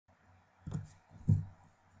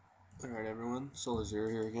Alright everyone, SolarZero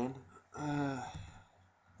here again.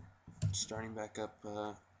 Starting back up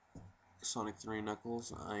Sonic 3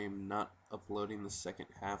 Knuckles. I am not uploading the second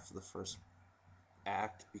half of the first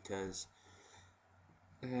act because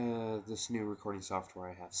this new recording software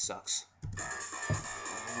I have sucks.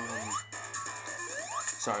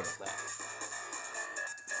 Sorry about that.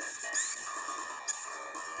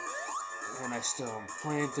 And I still am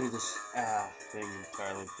playing through this thing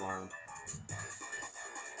entirely blind.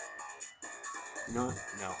 You know what?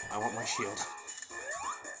 No, I want my shield.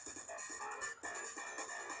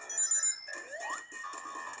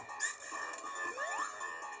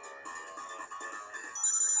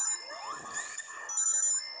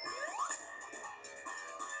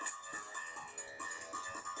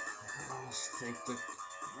 I think the...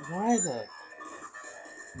 Why the...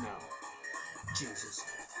 No. Jesus.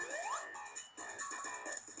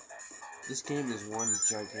 This game is one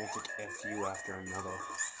gigantic FU after another.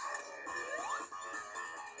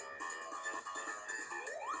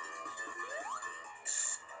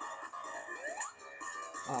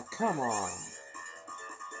 Oh, come on.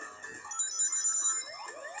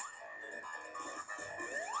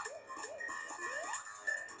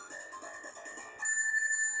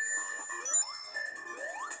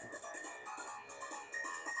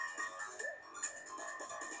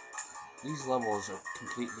 These levels are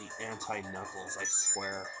completely anti-Knuckles, I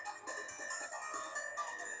swear.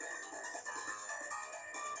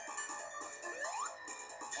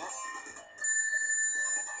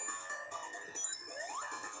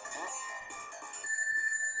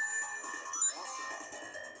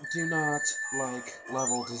 Do not like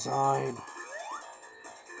level design.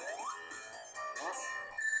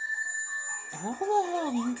 How the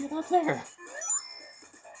hell do you get up there?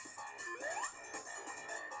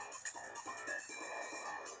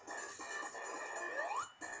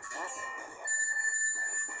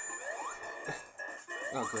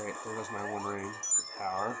 Oh great, there goes my one ring of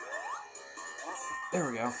power.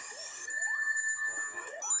 There we go.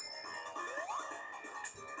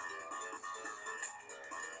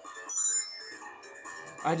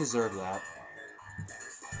 I deserve that.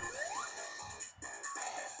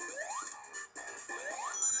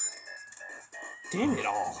 Damn it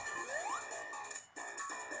all.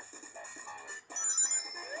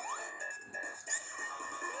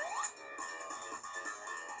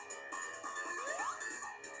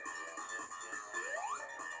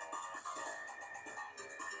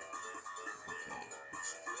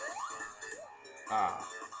 Ah.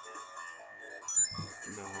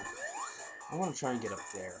 No. I want to try and get up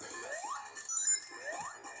there.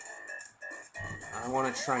 I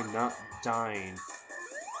want to try not dying.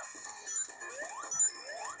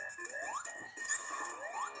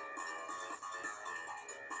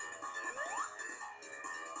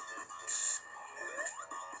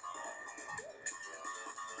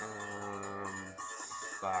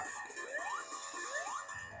 Fuck.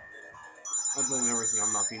 I blame everything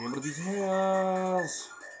on not being able to beat Tails.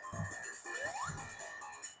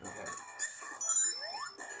 Okay.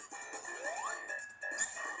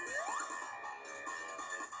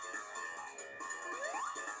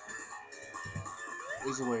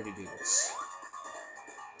 There's a way to do this.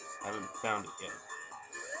 I haven't found it yet.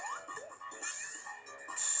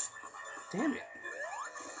 Damn it.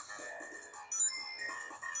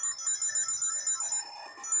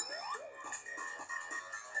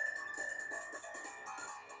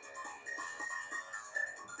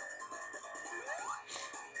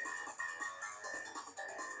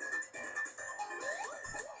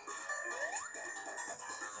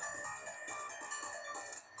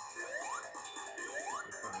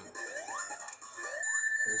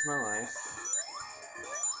 There's my life.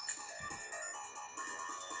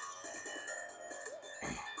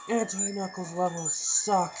 Anti-Knuckles levels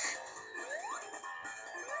suck.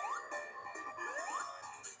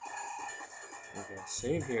 Okay,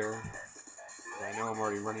 save here. I know I'm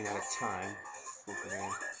already running out of time. Okay.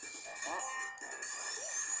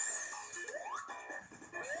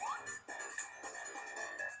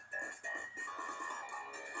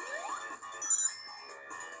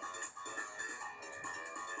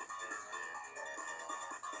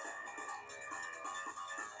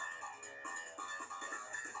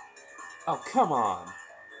 Oh, come on!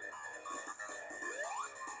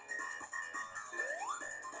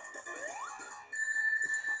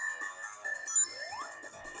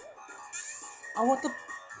 Oh, what the...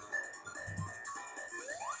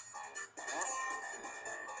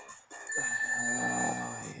 I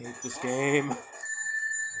hate this game.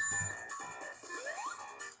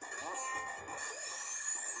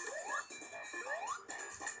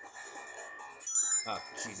 Oh,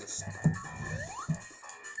 Jesus.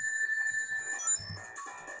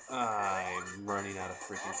 I'm running out of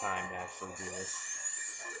freaking time to actually do this.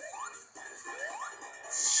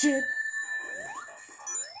 Shit!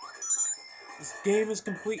 This game is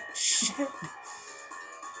complete shit!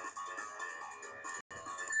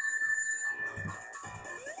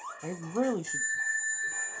 I really should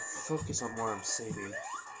focus on where I'm saving.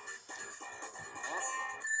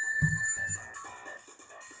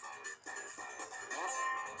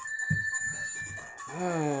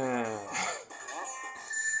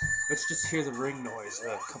 Let's just hear the ring noise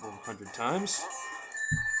a couple of 100 times.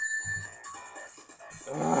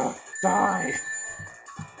 Die!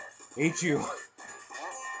 Hate you!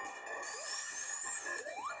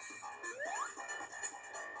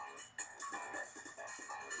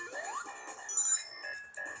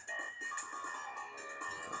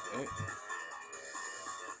 Okay.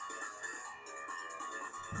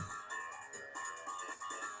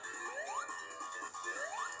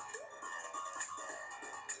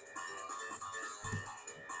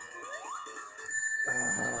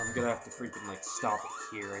 I'm gonna have to freaking, like, stop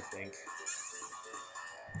it here, I think.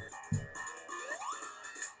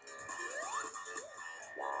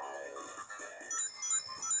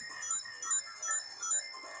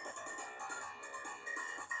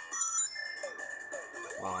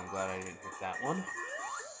 Well, I'm glad I didn't hit that one.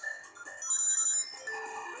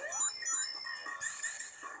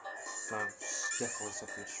 So, definitely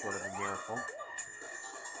something short of a miracle.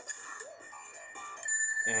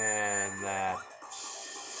 And that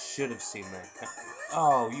should have seen that coming.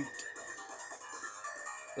 Oh, you...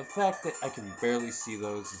 The fact that I can barely see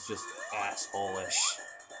those is just asshole-ish.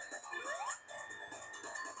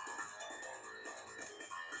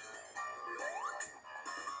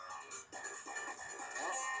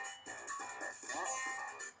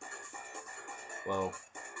 Well,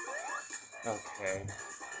 okay.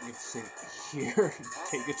 Let's sit here and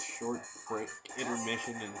take a short break,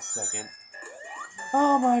 intermission in a second.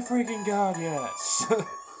 Oh my freaking god, yes!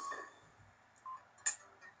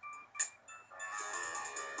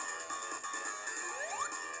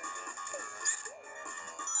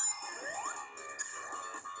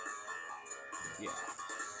 Yeah.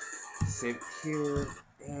 Save it here,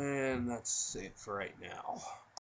 and that's it for right now.